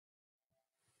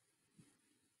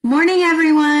Morning,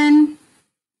 everyone.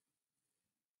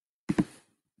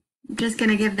 I'm just going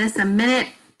to give this a minute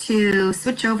to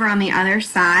switch over on the other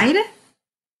side.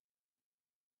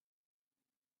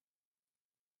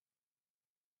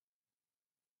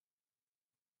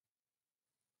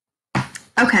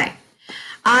 Okay.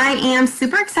 I am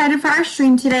super excited for our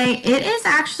stream today. It is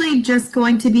actually just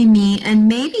going to be me and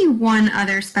maybe one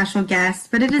other special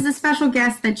guest, but it is a special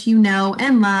guest that you know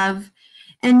and love.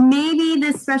 And maybe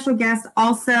this special guest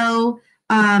also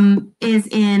is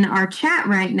in our chat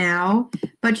right now,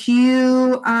 but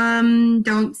you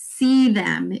don't see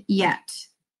them yet.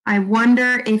 I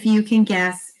wonder if you can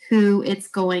guess who it's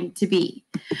going to be.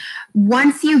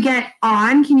 Once you get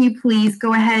on, can you please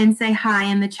go ahead and say hi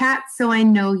in the chat so I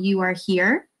know you are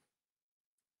here?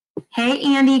 Hey,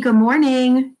 Andy, good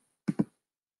morning.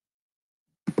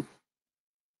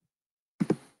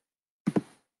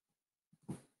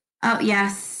 Oh,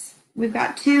 yes. We've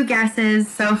got 2 guesses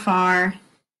so far.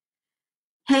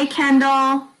 Hey,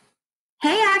 Kendall.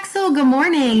 Hey, Axel, good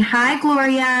morning. Hi,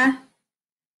 Gloria.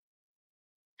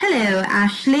 Hello,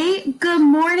 Ashley. Good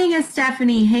morning,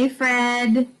 Stephanie. Hey,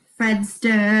 Fred.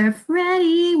 Fredster,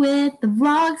 Freddy with the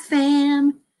Vlogs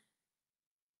fam.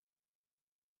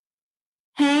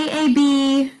 Hey,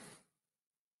 AB.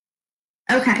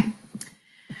 Okay.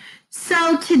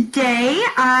 So today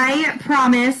I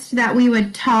promised that we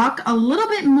would talk a little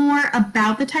bit more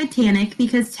about the Titanic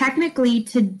because technically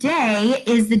today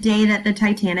is the day that the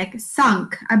Titanic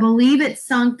sunk. I believe it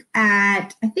sunk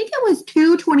at, I think it was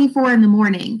 2:24 in the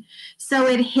morning. So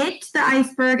it hit the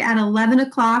iceberg at 11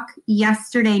 o'clock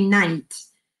yesterday night,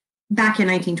 back in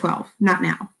 1912, not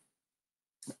now.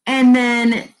 And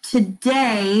then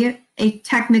today,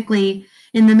 technically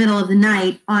in the middle of the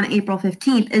night on April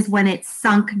 15th is when it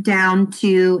sunk down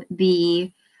to the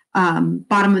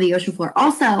bottom of the ocean floor.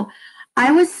 Also,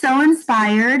 I was so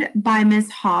inspired by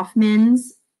Miss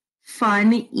Hoffman's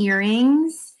fun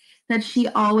earrings that she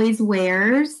always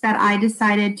wears that I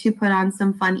decided to put on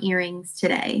some fun earrings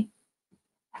today.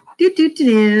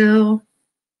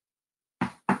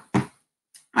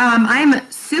 I'm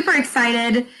super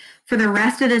excited for the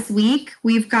rest of this week.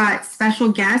 We've got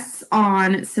special guests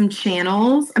on some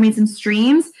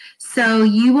streams. So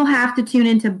you will have to tune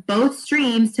into both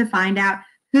streams to find out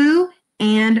who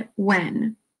and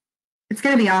when. It's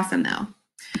going to be awesome, though.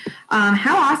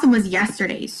 How awesome was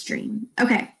yesterday's stream?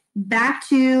 Okay, back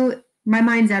to my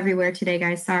mind's everywhere today,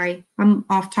 guys. Sorry, I'm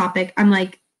off topic. I'm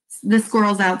like the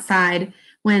squirrels outside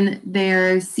when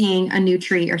they're seeing a new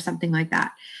tree or something like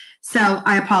that. So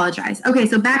I apologize. Okay,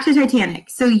 so back to Titanic.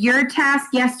 So your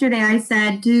task yesterday, I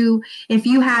said, if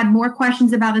you had more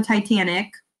questions about the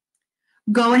Titanic,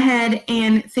 go ahead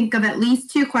and think of at least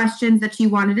 2 questions that you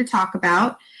wanted to talk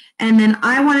about. And then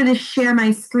I wanted to share my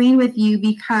screen with you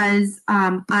because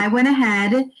I went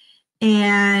ahead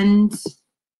and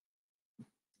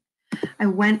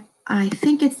I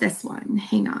think it's this one.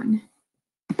 Hang on.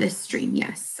 This stream,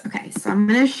 yes. Okay, so I'm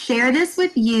going to share this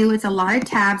with you. It's a lot of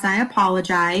tabs. I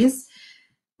apologize.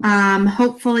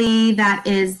 Hopefully that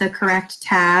is the correct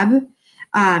tab.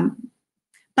 But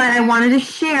I wanted to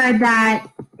share that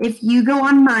if you go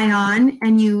on Myon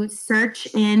and you search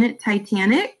in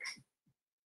Titanic,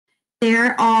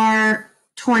 there are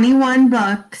 21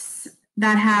 books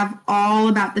that have all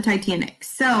about the Titanic.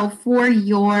 So for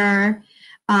your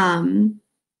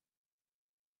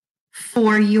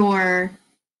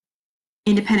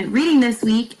independent reading this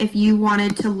week, if you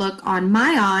wanted to look on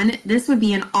Myon, this would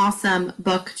be an awesome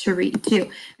book to read too,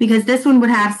 because this one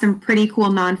would have some pretty cool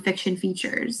nonfiction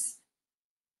features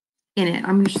in it.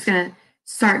 I'm just going to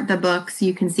start the book so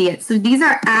you can see it. So these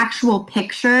are actual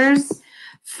pictures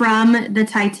from the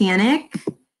Titanic,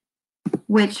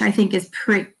 which I think is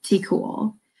pretty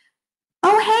cool.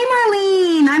 Oh,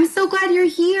 hey, Marlene. I'm so glad you're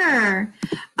here.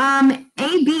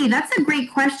 AB, that's a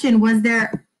great question. Were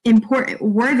there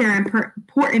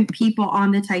important people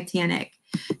on the Titanic?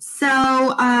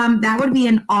 So that would be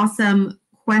an awesome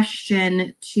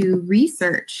question to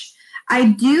research. I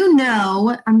do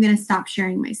know, I'm going to stop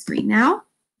sharing my screen now.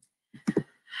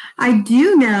 I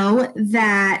do know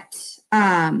that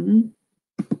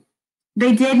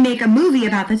they did make a movie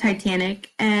about the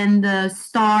Titanic, and the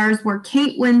stars were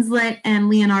Kate Winslet and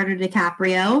Leonardo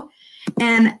DiCaprio.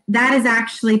 And that is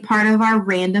actually part of our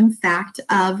random fact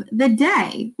of the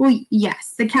day. Well,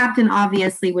 yes, the captain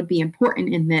obviously would be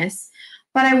important in this,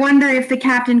 but I wonder if the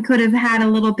captain could have had a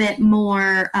little bit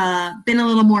more, been a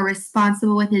little more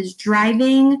responsible with his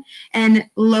driving and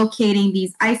locating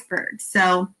these icebergs.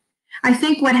 So I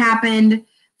think what happened,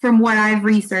 from what I've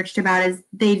researched about, is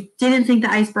they didn't think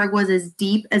the iceberg was as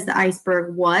deep as the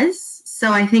iceberg was.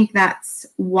 So I think that's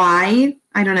why.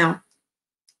 I don't know.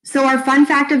 So our fun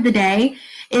fact of the day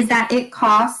is that it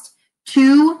cost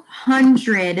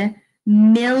 $200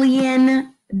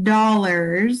 million,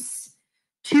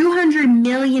 $200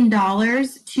 million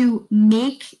to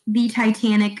make the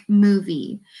Titanic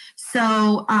movie.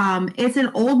 So it's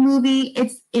an old movie.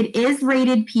 It is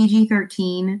rated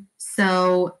PG-13.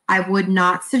 So I would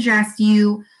not suggest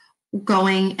you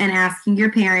going and asking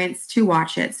your parents to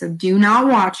watch it. So do not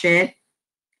watch it.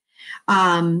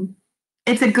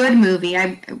 It's a good movie.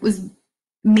 It was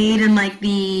made in like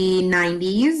the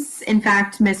 90s. In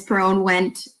fact, Miss Perone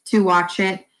went to watch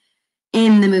it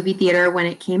in the movie theater when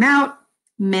it came out.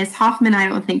 Miss Hoffman, I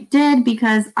don't think did,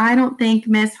 because I don't think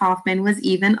Miss Hoffman was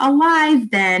even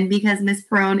alive then, because Miss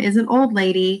Perone is an old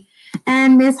lady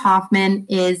and Miss Hoffman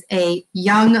is a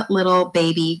young little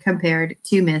baby compared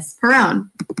to Miss Perone.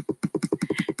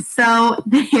 So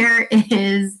there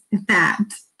is that.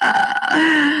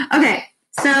 Okay,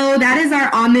 so that is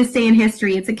our On This Day in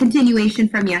History. It's a continuation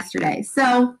from yesterday.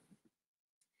 So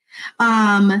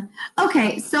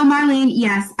okay, so Marlene,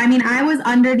 yes. I mean, I was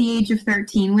under the age of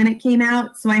 13 when it came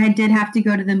out, so I did have to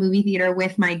go to the movie theater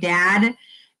with my dad,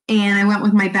 and I went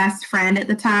with my best friend at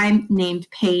the time named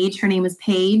Paige. Her name was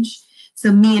Paige.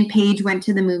 So me and Paige went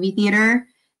to the movie theater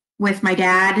with my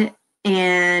dad,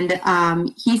 and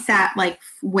he sat like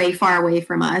way far away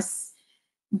from us.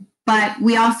 But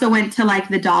we also went to like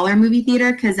the dollar movie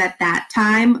theater because at that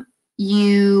time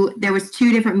there was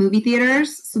two different movie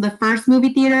theaters. So the first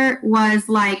movie theater was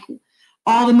like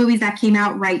all the movies that came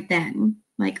out right then,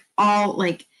 like all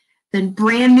like the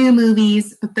brand new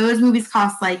movies, but those movies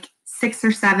cost like $6 or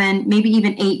 $7, maybe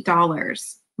even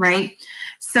 $8, right?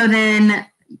 So then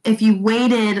if you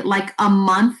waited like a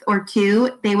month or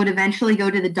two, they would eventually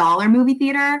go to the dollar movie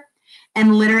theater,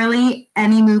 and literally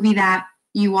any movie that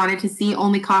you wanted to see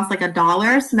only cost like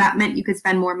 $1. So that meant you could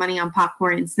spend more money on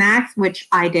popcorn and snacks, which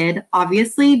I did,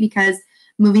 obviously, because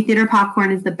movie theater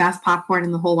popcorn is the best popcorn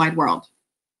in the whole wide world.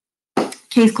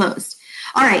 Case closed.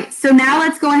 All right, so now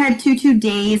let's go ahead to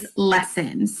today's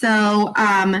lesson. So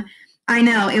I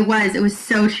know it was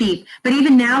so cheap, but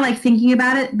even now, like thinking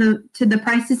about it, the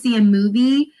price to see a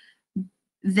movie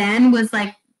then was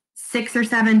like $6 or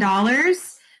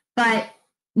 $7, but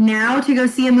now to go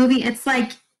see a movie, it's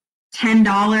like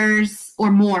 $10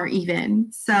 or more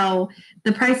even. So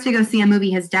the price to go see a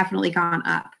movie has definitely gone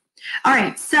up. All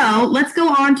right, so let's go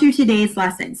on to today's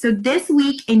lesson. So this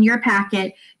week in your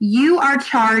packet, you are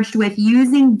charged with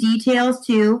using details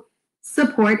to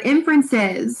support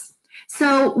inferences.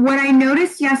 So what I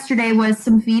noticed yesterday was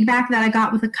some feedback that I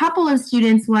got with a couple of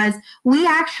students was we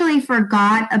actually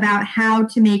forgot about how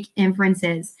to make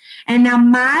inferences. And now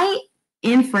my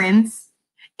inference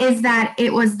is that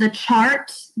it was the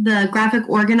chart, the graphic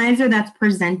organizer that's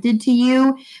presented to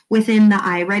you within the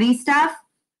iReady stuff.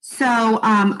 So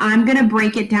I'm going to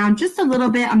break it down just a little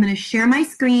bit. I'm going to share my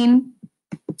screen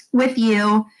with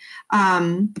you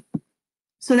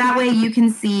so that way you can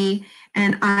see,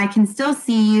 and I can still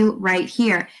see you right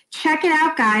here. Check it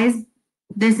out, guys.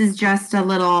 This is just a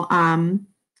little,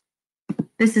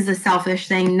 this is a selfish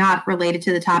thing, not related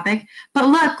to the topic. But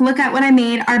look at what I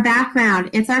made, our background.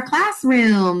 It's our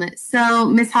classroom. So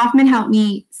Miss Hoffman helped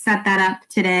me set that up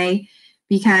today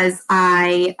because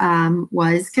I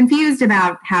was confused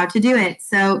about how to do it.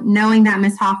 So knowing that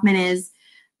Miss Hoffman is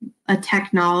a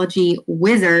technology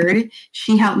wizard,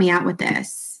 she helped me out with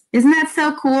this. Isn't that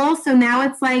so cool? So now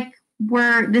it's like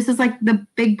this is like the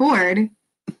big board.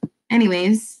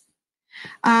 Anyways,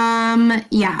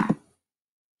 yeah.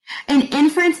 An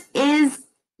inference is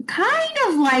kind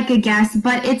of like a guess,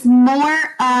 but it's more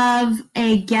of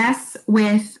a guess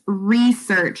with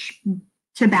research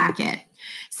to back it.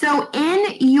 So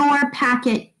in your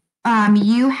packet,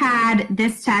 you had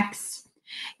this text.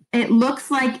 It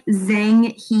looks like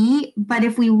Zhang He, but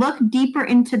if we look deeper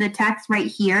into the text right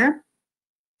here,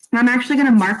 I'm actually going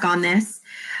to mark on this.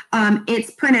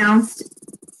 It's pronounced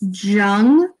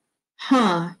Zheng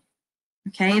He.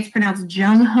 Okay, it's pronounced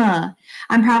Zheng He.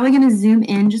 I'm probably going to zoom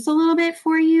in just a little bit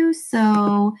for you,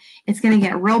 so it's going to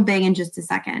get real big in just a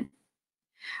second.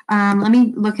 Let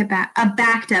me look at that. A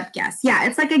backed up guess. Yeah,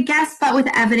 it's like a guess, but with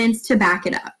evidence to back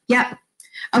it up. Yep.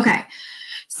 Okay.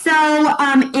 So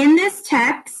in this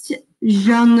text,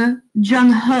 Zheng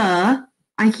He,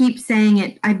 I keep saying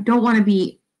it. I don't want to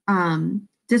be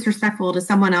disrespectful to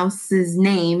someone else's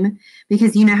name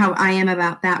because you know how I am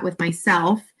about that with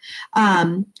myself.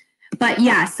 But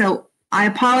yeah, so I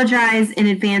apologize in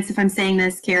advance if I'm saying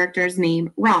this character's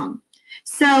name wrong.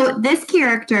 So this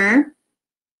character,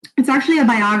 it's actually a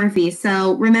biography.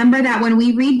 So remember that when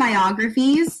we read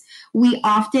biographies, we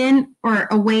often, or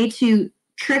a way to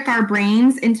trick our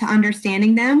brains into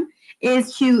understanding them,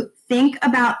 is to think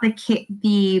about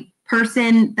the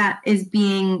person that is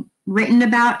being written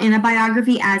about in a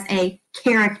biography as a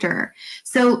character.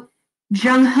 So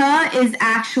Jung He is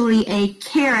actually a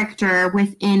character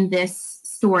within this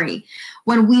story.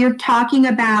 When we are talking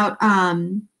about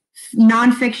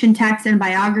nonfiction text and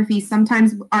biographies,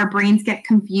 sometimes our brains get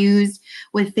confused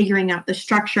with figuring out the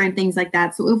structure and things like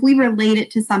that. So if we relate it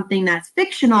to something that's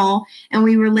fictional and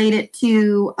we relate it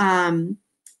to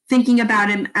thinking about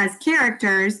them as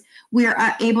characters, we're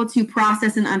able to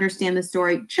process and understand the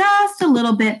story just a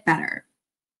little bit better.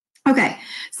 Okay,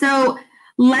 so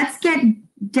let's get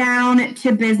down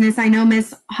to business. I know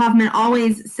Miss Hoffman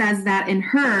always says that in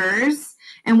hers,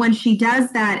 and when she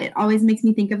does that, it always makes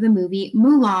me think of the movie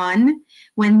Mulan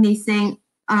when they sing,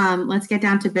 let's get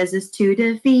down to business to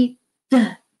defeat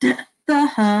the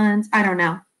Huns. I don't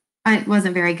know. It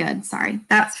wasn't very good. Sorry.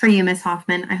 That's for you, Miss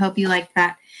Hoffman. I hope you liked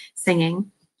that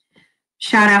singing.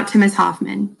 Shout out to Miss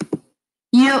Hoffman.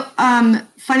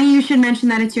 Funny you should mention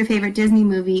that it's your favorite Disney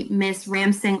movie. Miss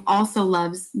Ramsing also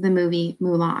loves the movie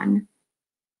Mulan.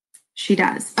 She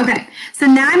does. Okay, so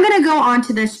now I'm going to go on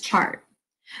to this chart.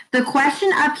 The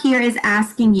question up here is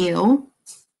asking you,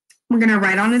 we're going to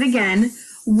write on it again,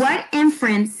 what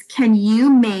inference can you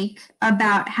make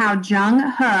about how Jung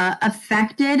He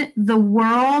affected the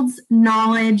world's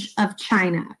knowledge of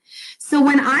China? So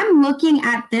when I'm looking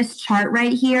at this chart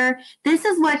right here, this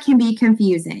is what can be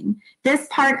confusing. This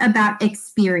part about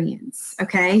experience,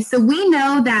 okay? So we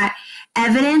know that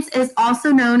evidence is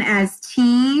also known as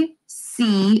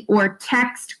TC, or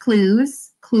text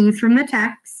clues, clues from the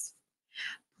text,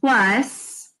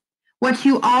 plus what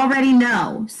you already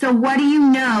know. So what do you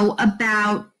know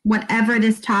about whatever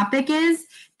this topic is?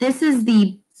 This is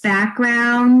the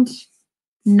background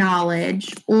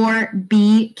knowledge, or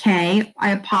BK.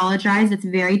 I apologize, it's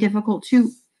very difficult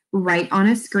to write on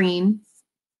a screen.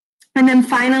 And then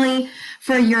finally,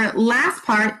 for your last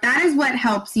part, that is what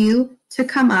helps you to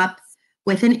come up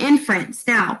with an inference.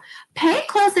 Now, pay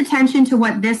close attention to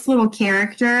what this little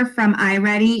character from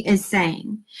iReady is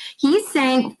saying. He's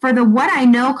saying, for the what I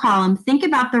know column, think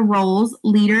about the roles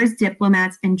leaders,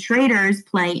 diplomats, and traders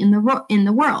play in the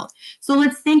world. So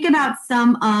let's think about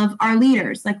some of our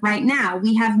leaders. Like right now,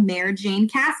 we have Mayor Jane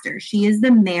Castor. She is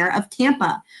the mayor of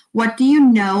Tampa. What do you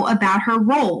know about her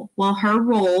role? Well, her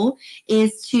role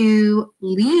is to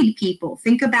lead people.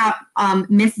 Think about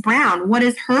Miss Brown. What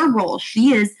is her role?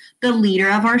 She is the leader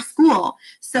of our school.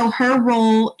 So her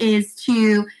role is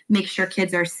to make sure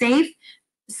kids are safe.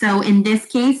 So in this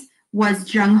case,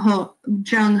 was Jung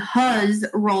He's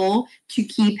role to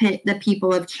keep the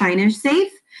people of China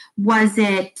safe? Was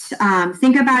it,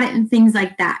 think about it and things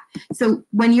like that. So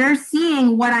when you're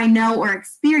seeing what I know or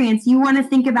experience, you want to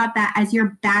think about that as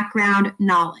your background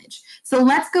knowledge. So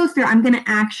let's go through. I'm going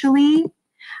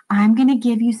to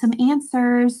give you some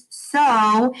answers.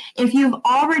 So if you've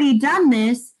already done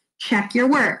this, check your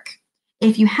work.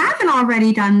 If you haven't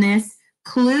already done this,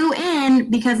 clue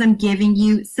in, because I'm giving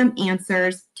you some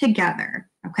answers together,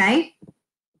 okay?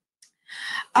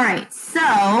 All right, so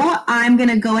I'm going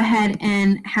to go ahead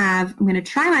and I'm going to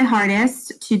try my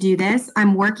hardest to do this.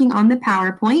 I'm working on the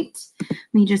PowerPoint. Let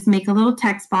me just make a little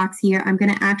text box here. I'm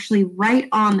going to actually write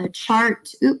on the chart.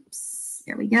 Oops,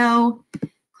 there we go.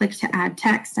 Click to add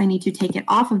text. I need to take it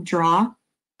off of draw.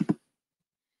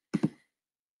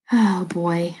 Oh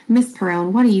boy, Miss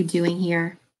Perrone, what are you doing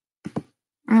here?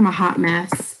 I'm a hot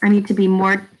mess. I need to be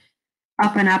more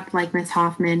up and up like Miss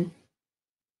Hoffman.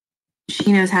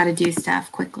 She knows how to do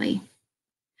stuff quickly.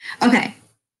 Okay,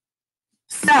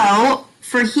 so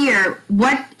for here,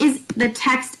 what is the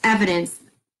text evidence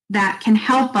that can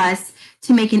help us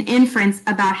to make an inference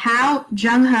about how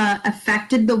Jung He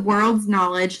affected the world's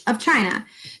knowledge of China?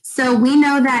 So we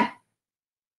know that,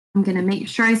 I'm going to make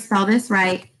sure I spell this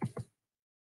right,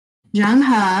 Jung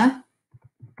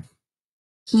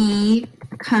he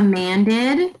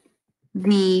commanded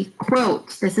the,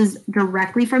 quote, this is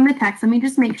directly from the text. Let me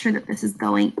just make sure that this is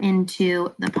going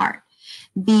into the part.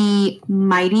 The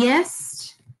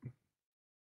mightiest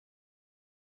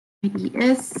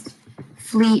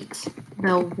fleet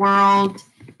the world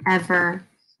ever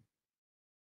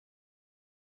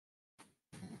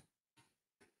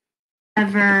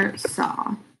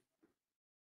saw.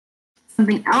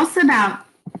 Something else about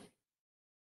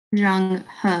Jung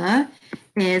He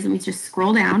is, let me just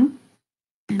scroll down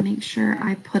and make sure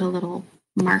I put a little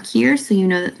mark here so you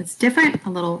know that that's different, a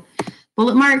little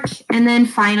bullet mark. And then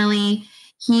finally,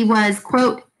 he was,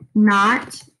 quote,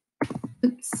 not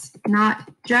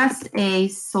just a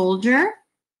soldier.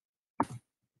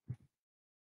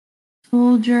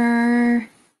 Hang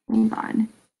on.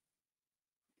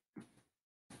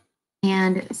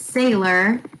 and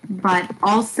sailor, but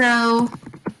also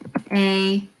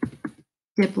a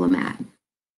diplomat.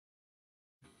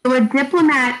 So a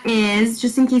diplomat is,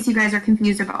 just in case you guys are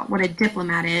confused about what a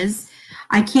diplomat is,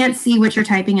 I can't see what you're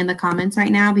typing in the comments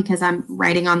right now because I'm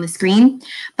writing on the screen,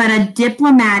 but a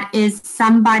diplomat is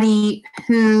somebody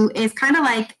who is kind of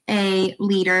like a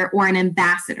leader or an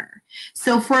ambassador.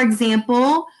 So for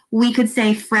example, we could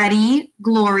say Freddie,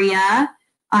 Gloria,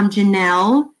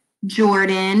 Janelle,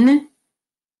 Jordan.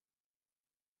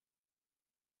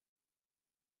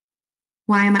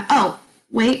 Why am I? Oh,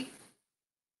 wait.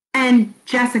 And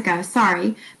Jessica,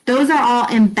 sorry. Those are all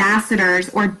ambassadors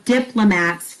or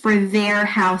diplomats for their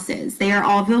houses. They are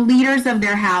all the leaders of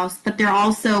their house, but they're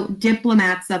also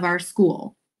diplomats of our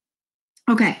school.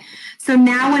 Okay, so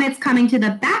now when it's coming to the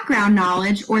background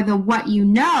knowledge or the what you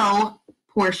know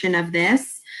portion of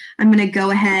this, I'm going to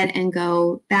go ahead and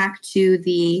go back to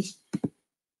the,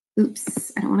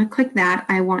 oops, I don't want to click that.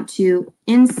 I want to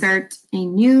insert a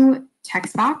new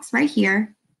text box right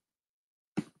here.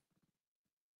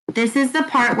 This is the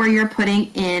part where you're putting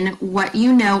in what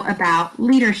you know about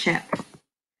leadership.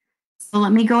 So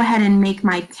let me go ahead and make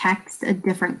my text a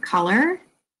different color.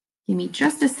 Give me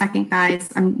just a second, guys.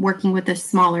 I'm working with a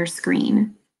smaller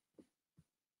screen.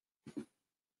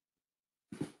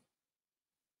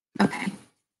 Okay,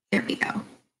 there we go.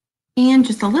 And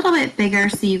just a little bit bigger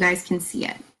so you guys can see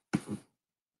it.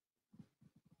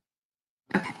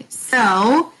 Okay,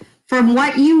 so from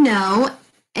what you know,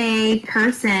 a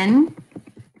person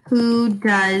who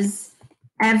does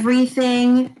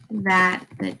everything that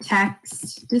the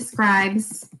text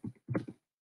describes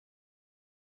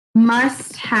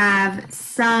must have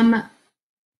some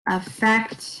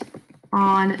effect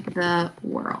on the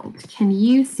world. Can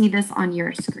you see this on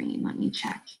your screen? Let me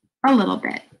check a little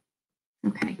bit.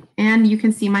 Okay, and you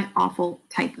can see my awful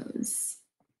typos.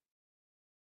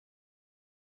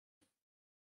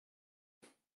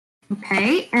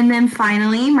 Okay, and then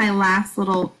finally, my last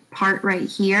little part right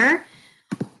here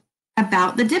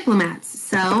about the diplomats.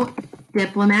 So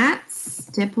diplomats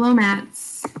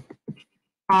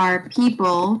are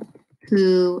people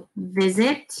who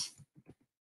visit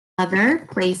other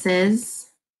places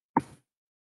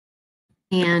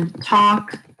and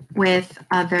talk with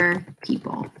other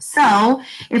people. So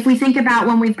if we think about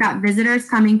when we've got visitors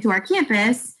coming to our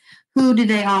campus, who do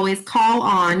they always call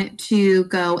on to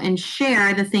go and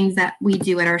share the things that we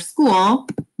do at our school?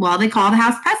 Well, they call the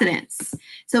house presidents.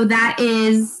 So that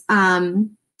is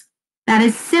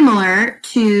similar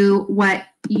to what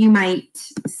you might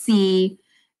see.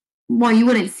 Well, you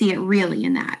wouldn't see it really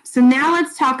in that. So now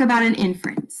let's talk about an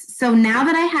inference. So now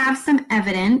that I have some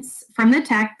evidence from the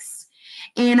text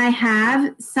and I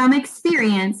have some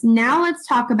experience, now let's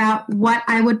talk about what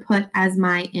I would put as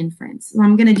my inference. So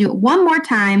I'm going to do it one more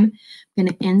time. I'm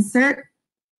going to insert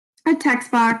a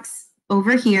text box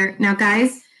over here. Now,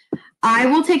 guys, I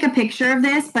will take a picture of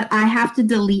this, but I have to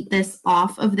delete this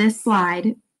off of this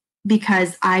slide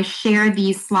because I share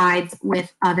these slides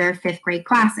with other fifth grade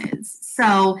classes.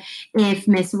 So if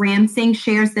Miss Ramsing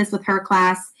shares this with her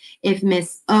class, if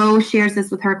Miss O shares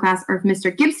this with her class, or if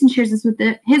Mr. Gibson shares this with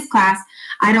his class,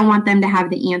 I don't want them to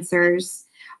have the answers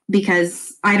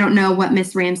because I don't know what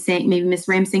Miss Ramsing, maybe Miss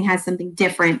Ramsing has something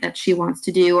different that she wants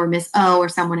to do, or Miss O or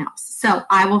someone else. So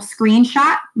I will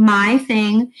screenshot my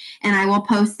thing and I will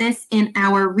post this in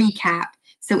our recap.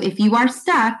 So if you are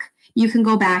stuck, you can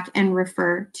go back and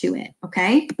refer to it,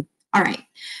 okay? All right,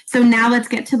 so now let's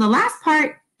get to the last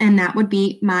part, and that would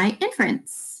be my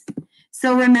inference.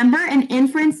 So remember, an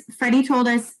inference, Freddie told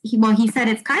us, he said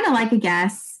it's kind of like a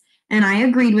guess, and I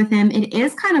agreed with him. It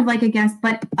is kind of like a guess,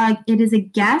 but it is a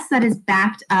guess that is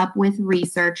backed up with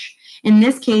research. In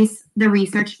this case, the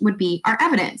research would be our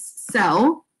evidence.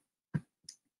 So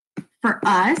for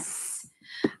us,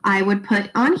 I would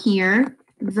put on here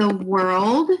the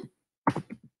world's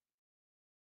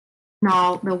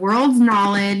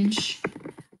knowledge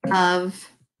of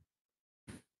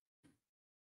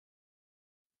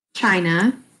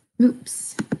China.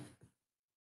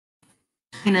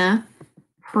 China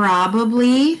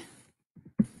probably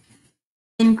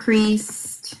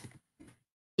increased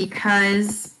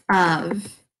because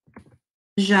of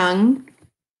Zheng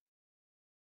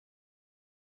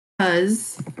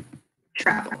He's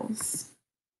travels.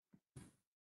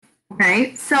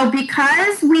 Okay, so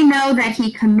because we know that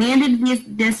he commanded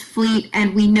this fleet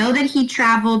and we know that he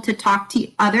traveled to talk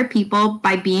to other people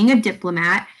by being a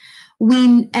diplomat,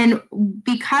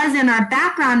 because in our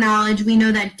background knowledge, we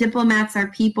know that diplomats are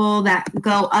people that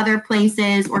go other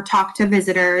places or talk to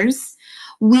visitors,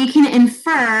 we can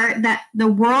infer that the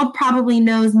world probably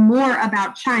knows more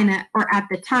about China, or at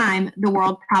the time, the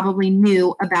world probably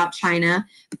knew about China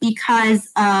because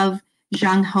of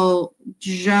Zheng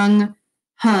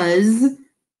He's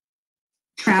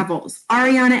travels.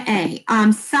 Ariana A.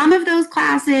 Some of those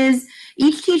classes,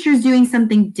 each teacher is doing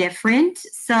something different.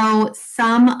 So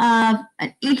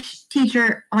each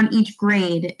teacher on each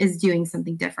grade is doing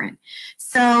something different.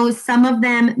 So some of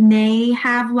them may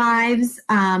have lives.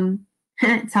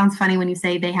 It sounds funny when you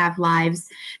say they have lives.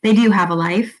 They do have a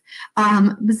life.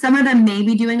 But some of them may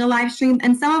be doing a live stream,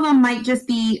 and some of them might just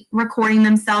be recording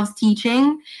themselves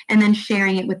teaching and then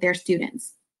sharing it with their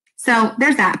students. So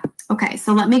there's that. Okay,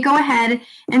 so let me go ahead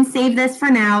and save this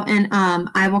for now, and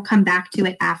I will come back to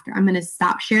it after. I'm going to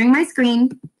stop sharing my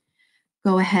screen.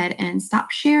 Go ahead and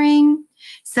stop sharing.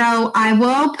 So I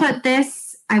will put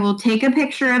this, I will take a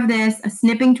picture of this, a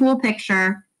snipping tool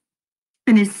picture.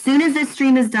 And as soon as this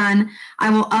stream is done, I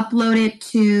will upload it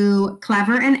to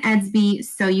Clever and Edsby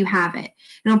so you have it.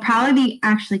 It'll probably be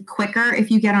actually quicker if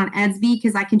you get on Edsby,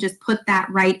 because I can just put that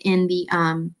right in the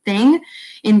thing,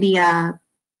 in the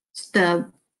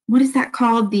what is that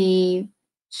called? The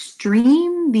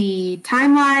stream, the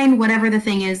timeline, whatever the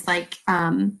thing is, like,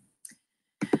 can't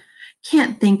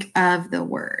think of the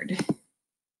word.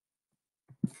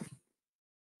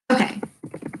 Okay,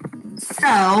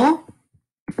 so,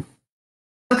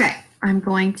 okay, I'm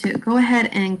going to go ahead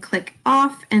and click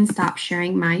off and stop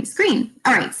sharing my screen.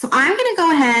 All right, so I'm going to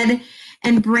go ahead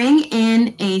and bring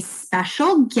in a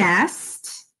special guest.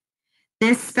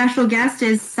 This special guest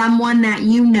is someone that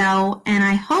you know and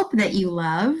I hope that you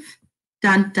love.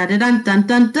 Dun, dun, dun, dun, dun,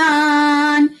 dun,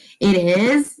 dun. It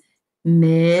is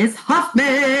Ms.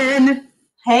 Hoffman.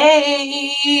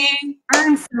 Hey.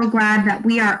 I'm so glad that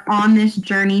we are on this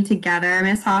journey together,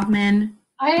 Ms. Hoffman.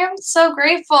 I am so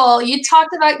grateful. You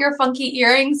talked about your funky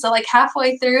earrings, so like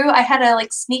halfway through, I had to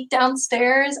like sneak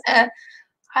downstairs and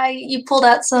you pulled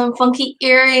out some funky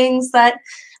earrings that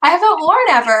I haven't worn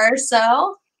ever,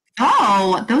 so.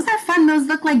 Oh, those are fun. Those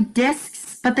look like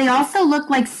discs, but they also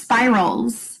look like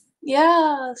spirals.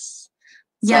 Yes.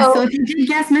 Yes, so if you did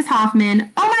guess Miss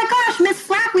Hoffman, oh my gosh, Miss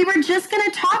Flack, we were just going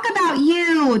to talk about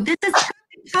you. This is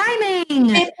perfect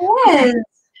timing. It is.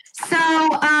 So,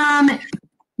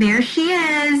 there she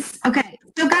is. Okay,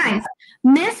 so guys,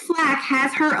 Miss Flack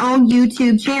has her own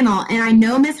YouTube channel, and I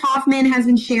know Miss Hoffman has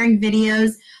been sharing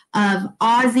videos of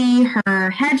Ozzy, her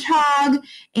hedgehog,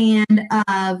 and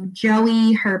of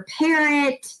Joey, her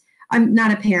parrot. I'm not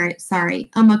a parrot,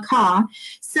 sorry, a macaw.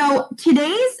 So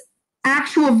today's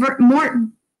actual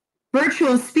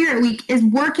virtual Spirit Week is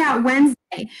Workout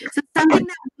Wednesday. So something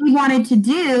that we wanted to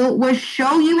do was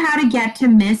show you how to get to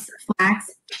Miss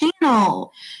Flack's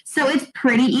channel. So it's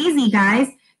pretty easy, guys.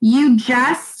 You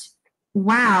just,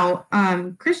 wow,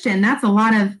 Christian, that's a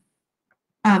lot of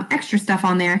extra stuff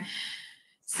on there.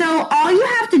 So all you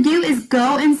have to do is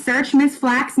go and search Miss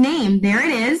Flack's name. There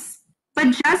it is.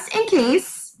 But just in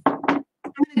case, I'm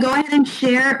going to go ahead and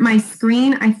share my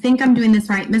screen. I think I'm doing this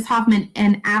right. Miss Hoffman,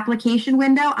 an application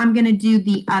window. I'm going to do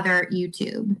the other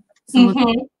YouTube. So we'll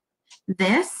do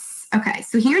this. Okay,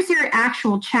 so here's your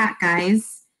actual chat,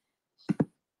 guys.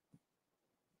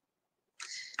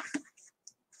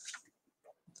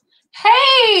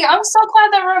 Hey, I'm so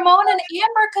glad that Ramon and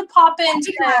Amber could pop in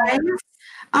today.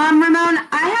 Ramon,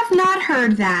 I have not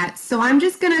heard that, so I'm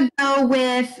just going to go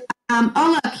with,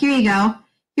 oh, look, here you go.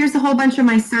 Here's a whole bunch of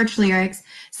my search lyrics.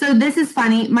 So this is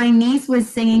funny. My niece was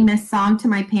singing this song to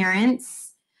my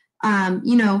parents,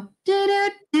 you know,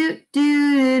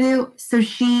 do-do-do-do-do-do. So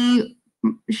she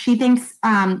thinks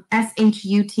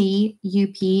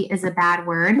S-H-U-T-U-P is a bad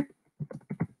word.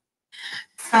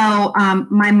 So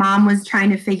my mom was trying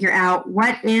to figure out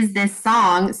what is this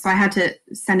song, so I had to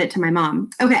send it to my mom.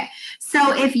 Okay,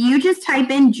 so if you just type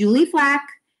in Julie Flack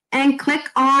and click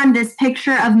on this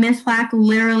picture of Miss Flack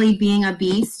literally being a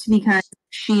beast because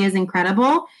she is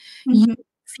incredible, you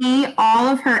see all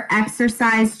of her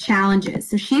exercise challenges.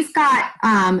 So she's got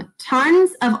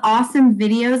tons of awesome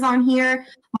videos on here,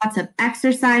 lots of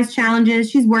exercise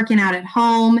challenges. She's working out at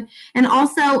home. And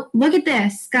also, look at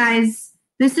this, guys.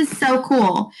 This is so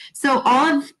cool. So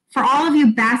for all of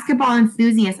you basketball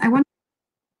enthusiasts, I want,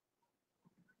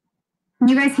 can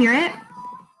you guys hear it?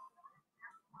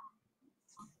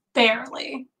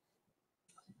 Barely.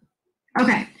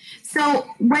 Okay. So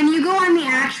when you go on the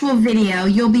actual video,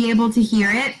 you'll be able to hear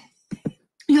it.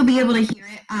 You'll be able to hear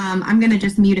it. I'm going to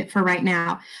just mute it for right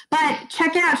now. But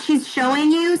check it out. She's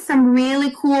showing you some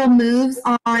really cool moves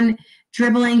on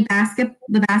dribbling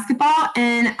the basketball.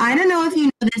 And I don't know if you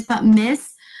know this, but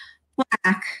Miss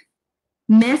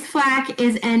Miss Flack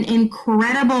is an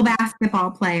incredible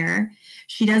basketball player.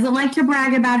 She doesn't like to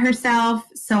brag about herself,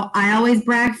 so I always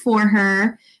brag for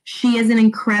her. She is an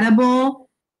incredible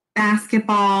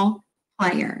basketball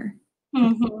player.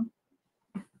 Mm-hmm.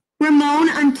 Ramon,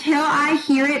 until I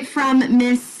hear it from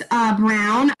Miss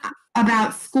Brown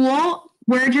about school,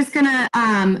 we're just going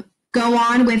to go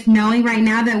on with knowing right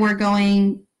now that we're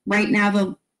going, right now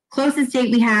the closest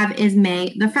date we have is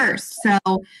May the 1st. So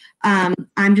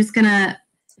I'm just going to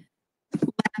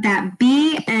let that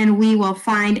be and we will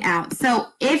find out. So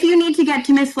if you need to get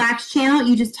to Miss Flack's channel,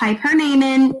 you just type her name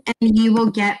in and you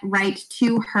will get right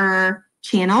to her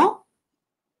channel.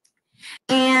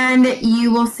 And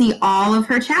you will see all of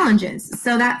her challenges.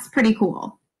 So that's pretty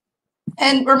cool.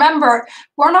 And remember,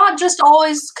 we're not just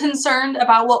always concerned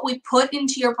about what we put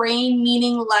into your brain,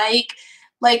 meaning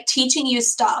like teaching you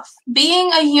stuff.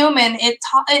 Being a human, it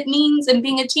means, and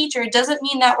being a teacher, it doesn't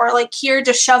mean that we're like here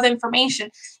to shove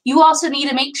information. You also need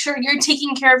to make sure you're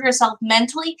taking care of yourself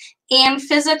mentally and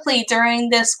physically during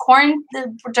this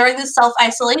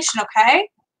self-isolation, okay?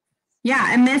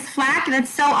 Yeah, and Miss Flack, that's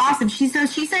so awesome. She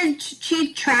says she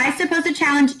tries to post a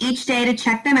challenge each day to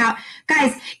check them out.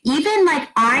 Guys, even like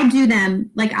I do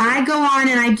them, like I go on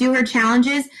and I do her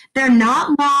challenges. They're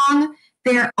not long.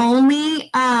 They're only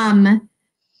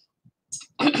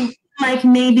like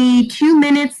maybe 2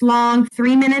 minutes long,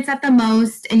 3 minutes at the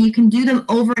most, and you can do them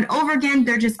over and over again.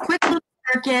 They're just quick little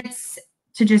circuits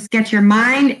to just get your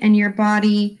mind and your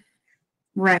body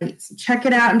right. So check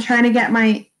it out. I'm trying to get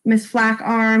my Miss Flack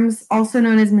arms, also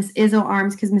known as Miss Izzo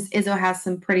arms, because Miss Izzo has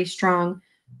some pretty strong.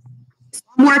 So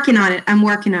I'm working on it. I'm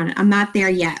not there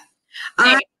yet.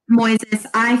 Moises,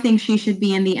 I think she should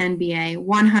be in the NBA.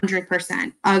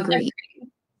 100%. Agree.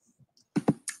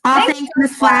 Thanks,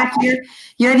 Miss Flack.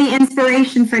 You're the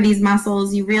inspiration for these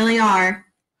muscles. You really are.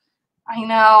 I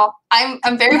know.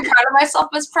 I'm very proud of myself,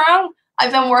 Miss Brown.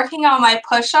 I've been working on my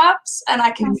push-ups, and I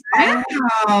can.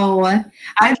 Wow.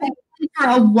 I've been for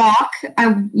a walk.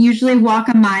 I usually walk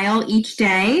a mile each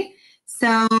day.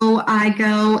 So I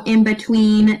go in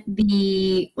between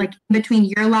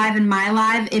your live and my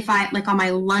live. If I like on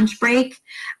my lunch break,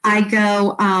 I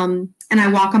go and I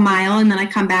walk a mile and then I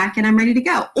come back and I'm ready to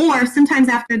go. Or sometimes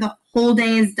after the whole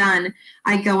day is done,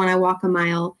 I go and I walk a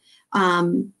mile.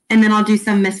 And then I'll do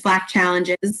some Miss Flack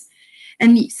challenges.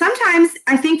 And sometimes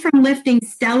I think from lifting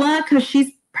Stella, because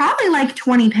she's probably like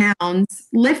 20 pounds.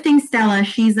 Lifting Stella,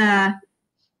 she's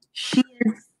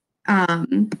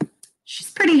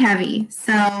pretty heavy.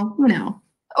 So, you know.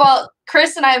 Well,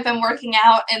 Chris and I have been working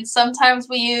out, and sometimes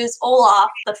we use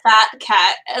Olaf, the fat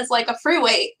cat, as like a free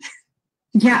weight.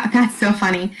 Yeah, that's so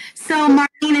funny. So,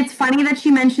 Marlene, it's funny that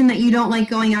you mentioned that you don't like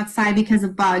going outside because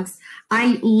of bugs.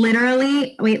 I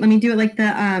literally, wait, let me do it like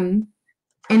the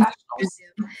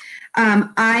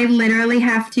I literally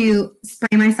have to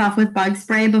spray myself with bug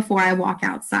spray before I walk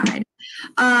outside.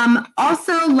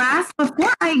 Also,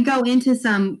 before I go into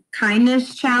some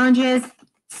kindness challenges,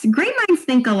 great minds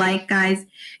think alike, guys.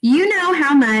 You know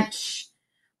how much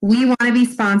we want to be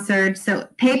sponsored. So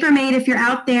Papermate, if you're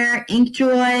out there,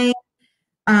 Inkjoy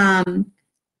and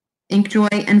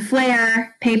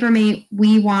Flair, Papermate,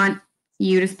 we want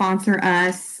you to sponsor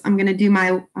us. I'm going to do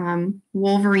my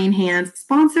Wolverine hands.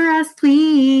 Sponsor us,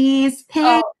 please.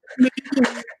 Okay.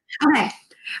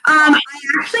 I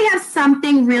actually have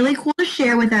something really cool to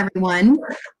share with everyone.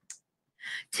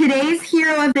 Today's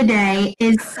hero of the day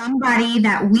is somebody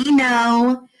that we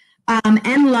know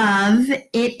and love.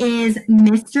 It is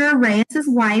Mr. Reyes'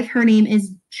 wife. Her name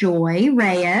is Joy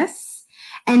Reyes.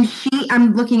 And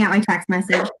I'm looking at my text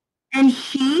message. And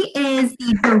she is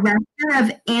the director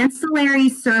of ancillary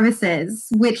services,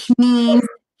 which means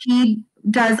she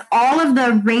does all of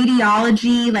the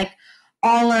radiology, like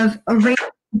all of radiology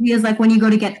is like when you go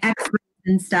to get x-rays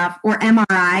and stuff, or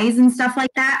MRIs and stuff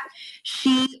like that.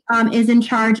 She is in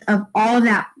charge of all of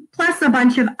that, plus a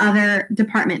bunch of other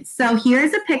departments. So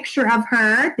here's a picture of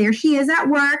her. There she is at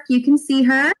work. You can see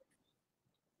her.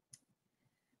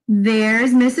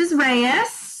 There's Mrs.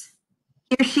 Reyes.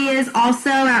 Here she is also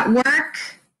at work,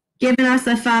 giving us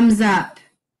a thumbs up.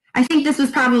 I think this was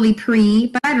probably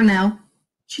but I don't know.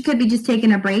 She could be just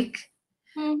taking a break.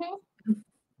 Mm-hmm.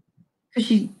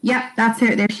 That's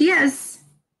her. There she is.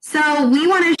 So we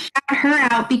want to shout her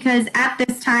out because at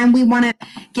this time we want to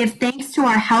give thanks to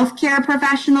our healthcare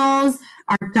professionals,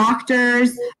 our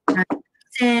doctors, our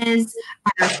nurses,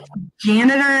 our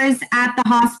janitors at the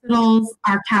hospitals,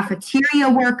 our cafeteria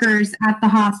workers at the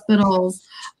hospitals,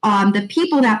 the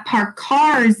people that park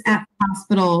cars at the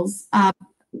hospitals,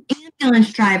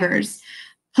 ambulance drivers,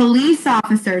 police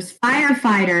officers,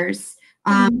 firefighters,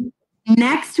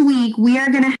 next week, we are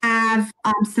going to have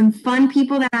some fun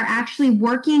people that are actually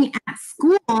working at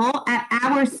school, at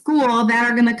our school, that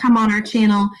are going to come on our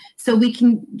channel. So we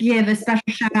can give a special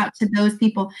shout out to those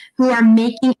people who are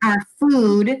making our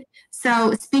food.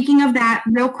 So speaking of that,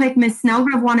 real quick, Miss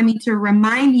Snellgrove wanted me to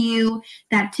remind you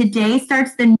that today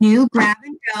starts the new Grab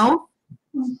and Go.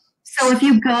 So if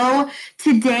you go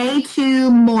today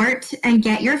to Mort and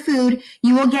get your food,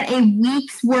 you will get a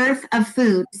week's worth of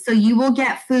food. So you will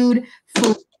get food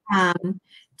for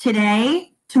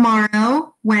today,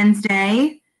 tomorrow,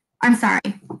 Wednesday. I'm sorry,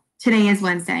 today is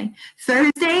Wednesday.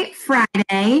 Thursday,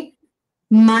 Friday,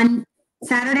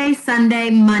 Saturday, Sunday,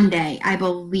 Monday, I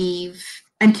believe,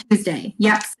 and Tuesday.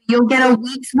 Yep, so you'll get a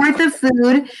week's worth of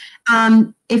food.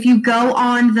 If you go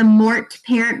on the Mort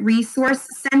Parent Resource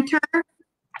Center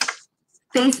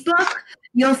Facebook,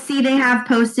 you'll see they have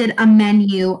posted a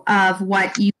menu of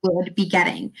what you would be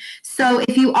getting. So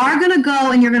if you are going to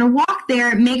go and you're going to walk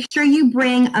there, make sure you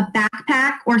bring a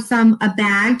backpack or a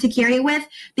bag to carry it with,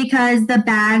 because the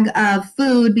bag of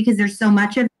food, because there's so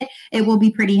much of it, it will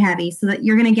be pretty heavy. So that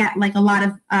you're going to get like a lot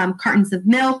of cartons of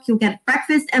milk. You'll get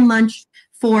breakfast and lunch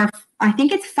for, I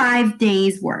think it's 5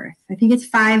 days worth. I think it's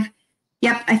 5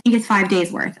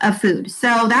 days worth of food.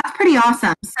 So that's pretty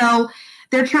awesome. So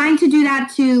they're trying to do that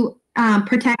to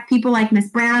protect people like Miss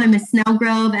Brown and Miss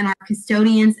Snellgrove and our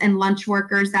custodians and lunch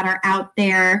workers that are out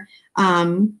there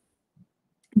that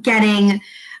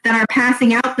are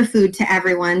passing out the food to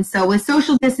everyone. So with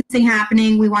social distancing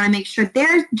happening, we want to make sure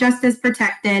they're just as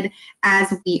protected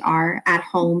as we are at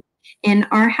home in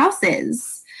our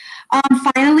houses.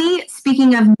 Finally,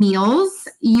 speaking of meals,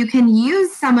 you can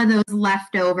use some of those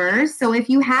leftovers. So if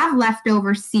you have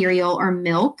leftover cereal or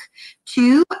milk,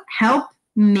 to help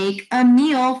make a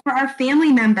meal for our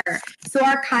family member. So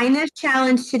our kindness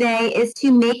challenge today is to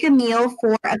make a meal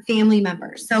for a family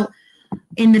member. So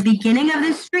in the beginning of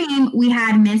the stream, we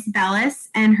had Miss Bellis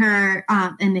and her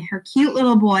cute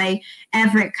little boy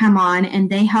Everett come on, and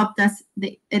they helped us.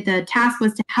 The task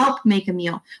was to help make a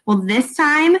meal. Well, this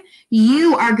time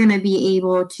you are going to be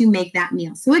able to make that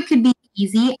meal. So it could be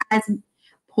easy as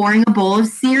pouring a bowl of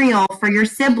cereal for your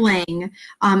sibling.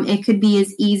 It could be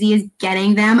as easy as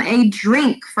getting them a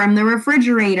drink from the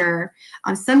refrigerator,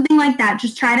 something like that.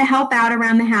 Just try to help out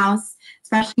around the house,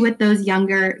 especially with those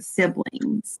younger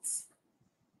siblings.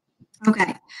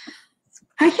 Okay.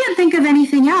 I can't think of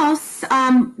anything else.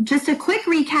 Just a quick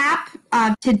recap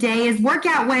of today is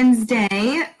Workout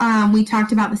Wednesday. We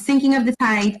talked about the sinking of the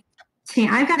Titanic.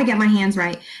 I've got to get my hands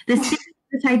right. The sinking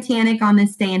of the Titanic on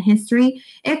this day in history.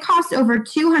 It cost over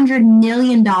 $200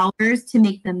 million to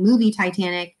make the movie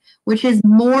Titanic, which is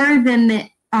more than the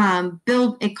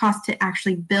it cost to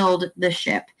actually build the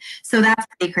ship. So that's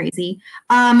pretty crazy.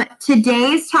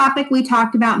 Today's topic, we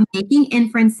talked about making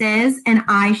inferences, and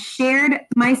I shared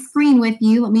my screen with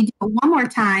you. Let me do it one more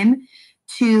time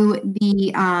to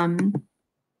the,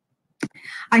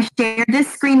 I shared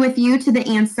this screen with you to the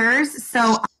answers. So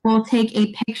I will take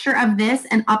a picture of this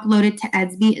and upload it to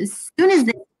Edsby as soon as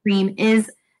this stream is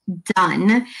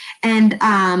done.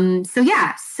 And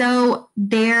so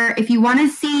there, if you want to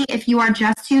see, if you are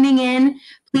just tuning in,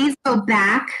 please go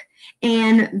back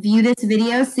and view this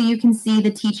video so you can see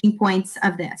the teaching points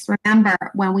of this. Remember,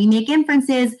 when we make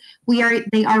inferences,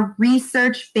 they are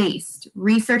research-based.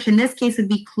 Research in this case would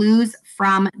be clues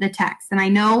from the text. And I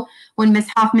know when Ms.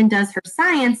 Hoffman does her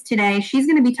science today, she's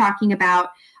going to be talking about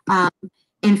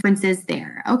inferences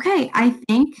there. Okay, I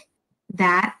think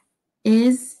that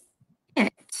is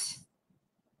it.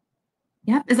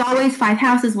 Yep, as always, 5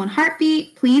 houses, 1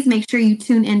 heartbeat. Please make sure you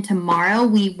tune in tomorrow.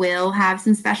 We will have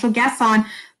some special guests on.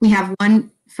 We have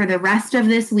one for the rest of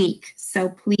this week, so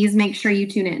please make sure you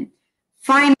tune in.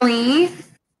 Finally,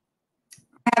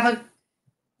 I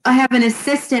have an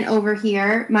assistant over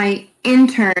here, my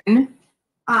intern,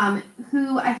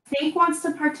 who I think wants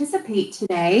to participate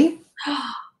today.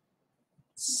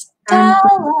 Stella.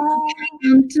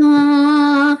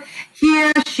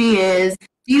 Here she is.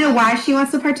 Do you know why she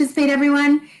wants to participate,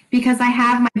 everyone? Because I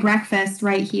have my breakfast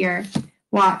right here.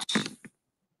 Watch.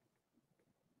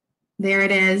 There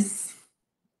it is.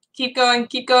 Keep going,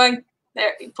 keep going.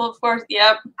 There, you pull it forth.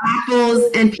 Yep.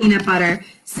 Apples and peanut butter.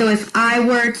 So if I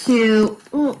were to,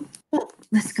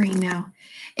 the screen now.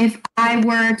 If I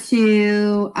were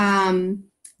to,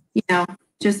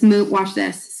 just move, watch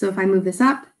this. So if I move this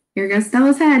up, here goes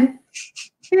Stella's head.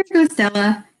 Here goes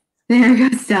Stella. There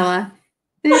goes Stella.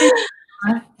 There goes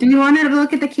Stella. Do you want her to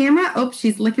look at the camera? Oh,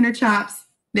 she's licking her chops.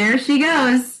 There she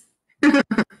goes.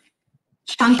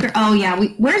 Chunker. Oh, yeah.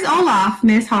 Where's Olaf,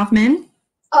 Miss Hoffman?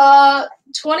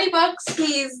 $20.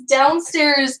 He's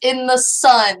downstairs in the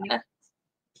sun.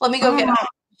 Let me go get him.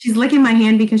 She's licking my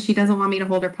hand because she doesn't want me to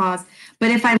hold her paws.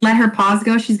 But if I let her paws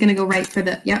go, she's going to go right for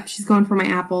the, yep, she's going for my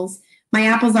apples. My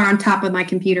apples are on top of my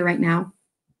computer right now.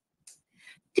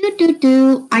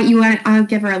 I'll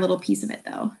give her a little piece of it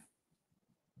though.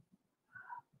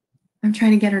 I'm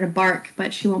trying to get her to bark,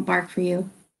 but she won't bark for you.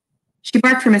 She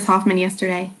barked for Miss Hoffman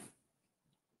yesterday.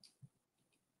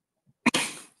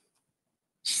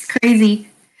 She's crazy.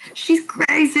 She's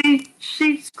crazy.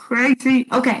 She's crazy.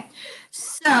 Okay.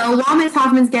 So while Miss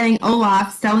Hoffman's getting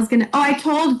Olaf, Stella's gonna, I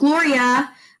told Gloria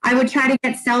I would try to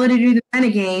get Stella to do the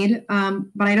Renegade,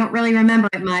 but I don't really remember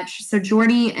it much. So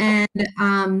Jordy and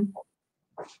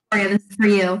Gloria, this is for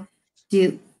you.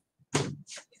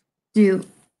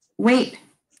 Wait.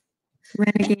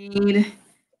 Renegade.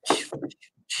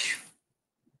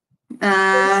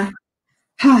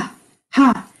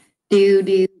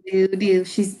 Do.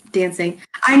 She's dancing.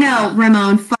 I know,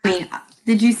 Ramon, funny.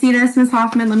 Did you see this, Miss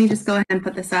Hoffman? Let me just go ahead and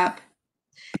put this up.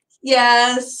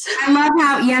 Yes. I love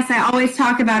how, yes, I always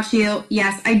talk about you.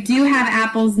 Yes, I do have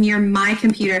apples near my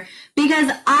computer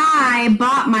because I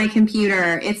bought my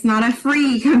computer. It's not a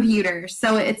free computer.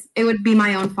 So it would be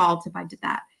my own fault if I did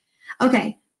that.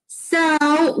 Okay,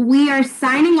 so we are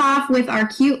signing off with our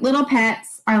cute little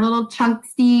pets, our little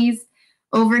chunksties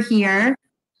over here.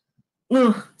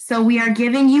 Ugh. So we are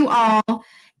giving you all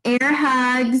air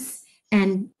hugs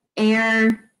and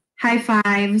air high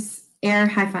fives, air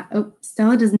high five. Oh,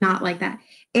 Stella does not like that.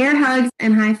 Air hugs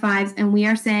and high fives, and we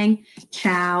are saying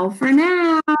ciao for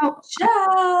now.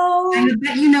 Ciao. I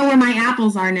bet you know where my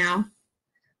apples are now.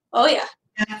 Oh, yeah.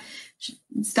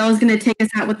 Stella's going to take us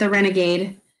out with the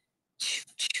Renegade.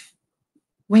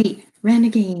 Wait,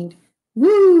 Renegade.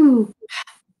 Woo!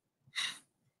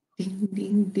 Ding,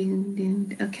 ding, ding,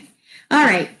 ding. Okay. All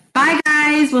right. Bye,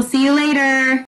 guys. We'll see you later.